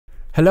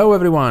Hello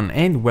everyone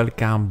and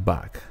welcome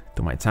back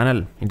to my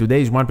channel. In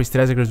today's One Piece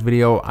Triceratops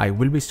video, I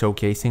will be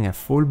showcasing a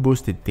full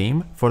boosted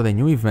team for the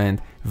new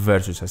event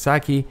versus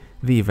Sasaki,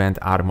 the event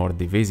Armored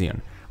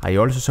Division. I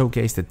also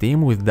showcased a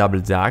team with double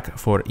jack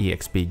for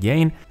EXP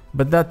gain,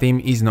 but that team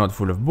is not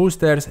full of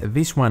boosters,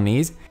 this one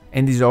is,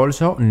 and is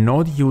also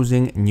not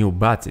using new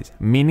badges,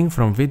 meaning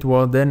from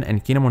Vitwarden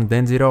and Kinemon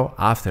Denjiro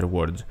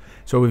afterwards.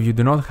 So if you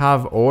do not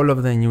have all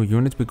of the new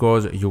units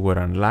because you were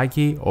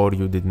unlucky or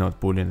you did not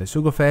pull in the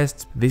Sugo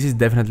Fests, this is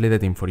definitely the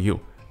team for you.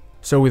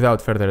 So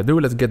without further ado,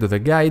 let's get to the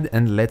guide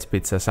and let's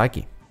beat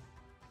Sasaki.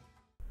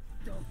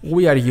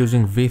 We are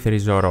using V3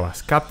 Zoro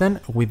as captain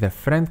with the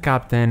friend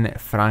captain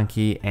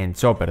Frankie and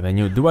Chopper, the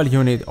new dual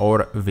unit,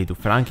 or V2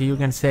 Frankie you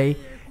can say,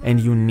 and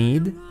you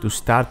need to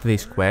start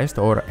this quest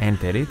or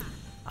enter it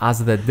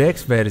as the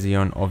Dex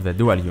version of the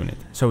dual unit,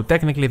 so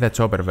technically the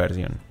Chopper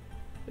version.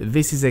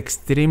 This is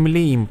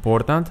extremely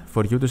important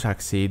for you to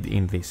succeed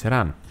in this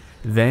run.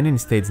 Then in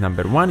stage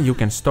number 1 you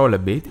can stall a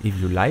bit if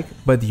you like,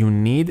 but you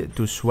need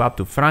to swap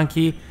to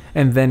Frankie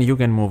and then you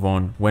can move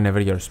on whenever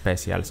your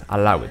specials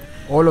allow it.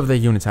 All of the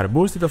units are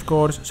boosted of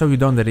course, so you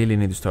don't really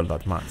need to stall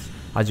that much.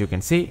 As you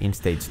can see, in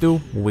stage 2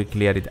 we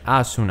clear it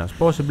as soon as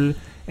possible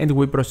and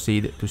we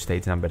proceed to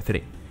stage number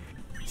 3.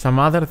 Some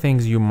other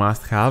things you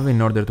must have in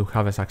order to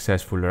have a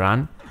successful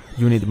run: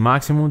 you need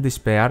maximum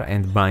despair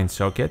and bind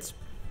sockets.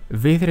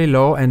 V3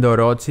 Law and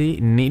Orochi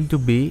need to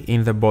be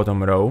in the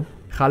bottom row.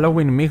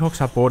 Halloween Mihawk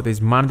support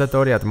is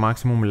mandatory at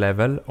maximum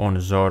level on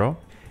Zoro.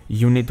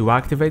 You need to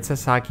activate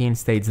Sasaki in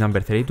stage number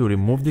 3 to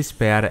remove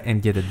despair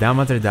and get a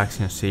damage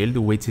reduction shield,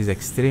 which is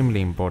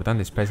extremely important,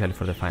 especially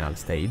for the final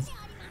stage.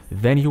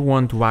 Then you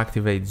want to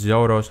activate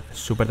Zoro's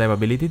super type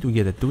ability to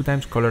get a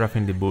 2x color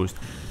affinity boost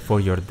for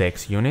your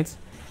Dex units.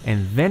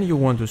 And then you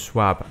want to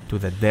swap to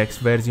the Dex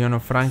version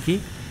of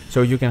Frankie,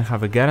 so you can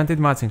have a guaranteed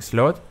matching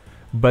slot,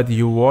 but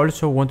you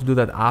also want to do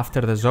that after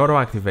the Zoro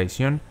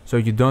activation, so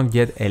you don't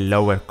get a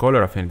lower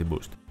color affinity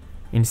boost.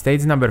 In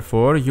stage number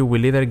 4, you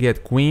will either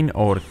get Queen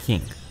or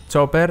King.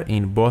 Chopper,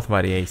 in both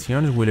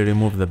variations, will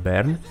remove the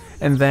burn,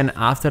 and then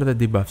after the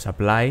debuffs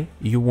apply,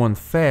 you want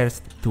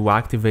first to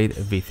activate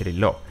V3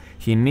 Law.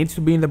 He needs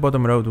to be in the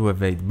bottom row to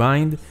evade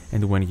bind,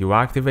 and when you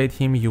activate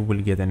him, you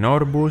will get an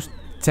ore boost,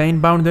 chain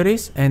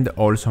boundaries, and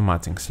also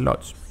matching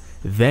slots.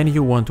 Then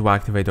you want to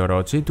activate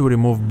Orochi to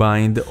remove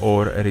bind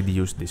or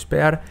reduce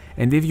despair,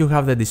 and if you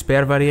have the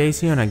despair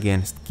variation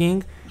against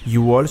King,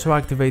 you also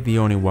activate the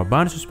Oni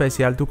Wabansu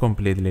special to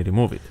completely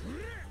remove it.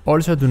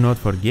 Also do not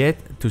forget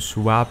to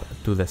swap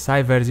to the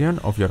Sai version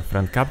of your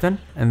friend captain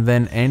and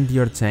then end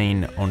your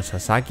chain on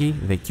Sasaki,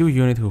 the Q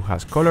unit who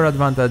has color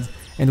advantage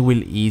and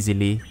will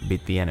easily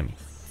beat the enemy.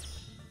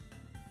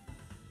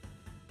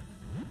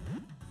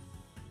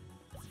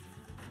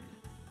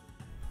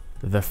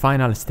 The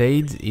final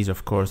stage is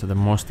of course the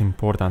most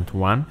important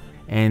one,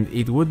 and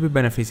it would be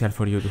beneficial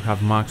for you to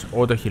have max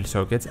auto heal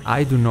sockets.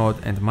 I do not,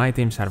 and my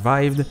team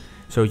survived,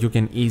 so you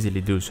can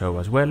easily do so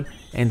as well,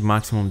 and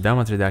maximum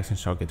damage reduction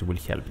sockets will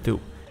help too.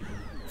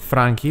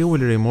 Frankie will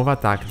remove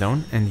attack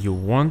down, and you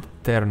want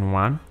turn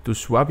 1 to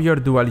swap your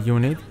dual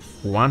unit,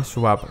 one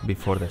swap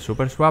before the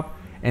super swap,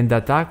 and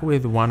attack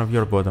with one of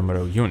your bottom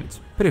row units,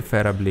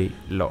 preferably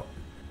Law.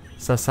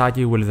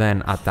 Sasaki will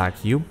then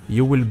attack you,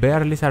 you will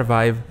barely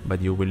survive,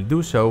 but you will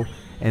do so,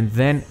 and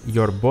then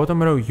your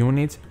bottom row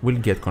units will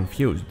get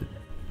confused.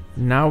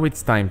 Now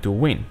it's time to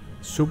win.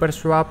 Super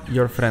swap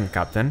your friend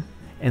captain,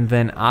 and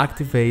then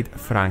activate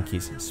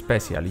Frankie's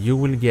special. You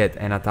will get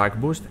an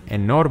attack boost,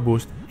 an ore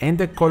boost,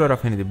 and a color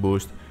affinity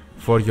boost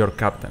for your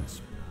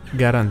captains.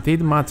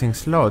 Guaranteed matching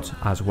slots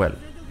as well.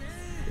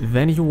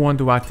 Then you want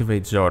to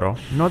activate Zoro,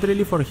 not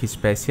really for his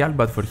special,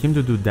 but for him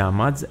to do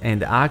damage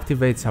and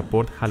activate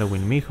support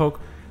Halloween Mihawk,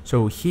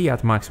 so he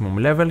at maximum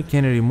level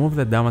can remove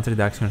the damage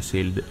reduction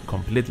shield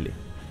completely.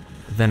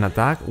 Then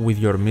attack with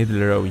your middle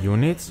row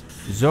units,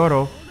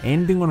 Zoro,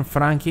 ending on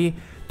Frankie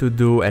to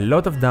do a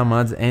lot of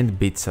damage and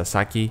beat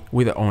Sasaki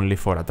with only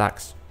 4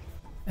 attacks.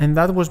 And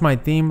that was my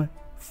team,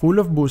 full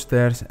of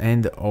boosters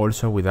and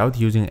also without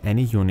using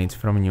any units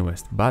from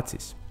newest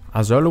batches.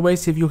 As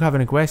always, if you have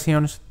any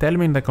questions, tell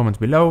me in the comments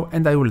below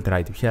and I will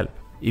try to help.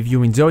 If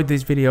you enjoyed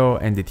this video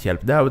and it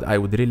helped out, I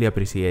would really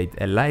appreciate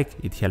a like,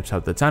 it helps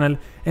out the channel,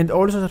 and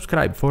also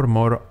subscribe for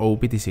more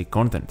OPTC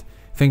content.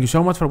 Thank you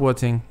so much for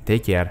watching,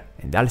 take care,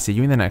 and I'll see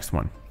you in the next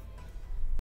one.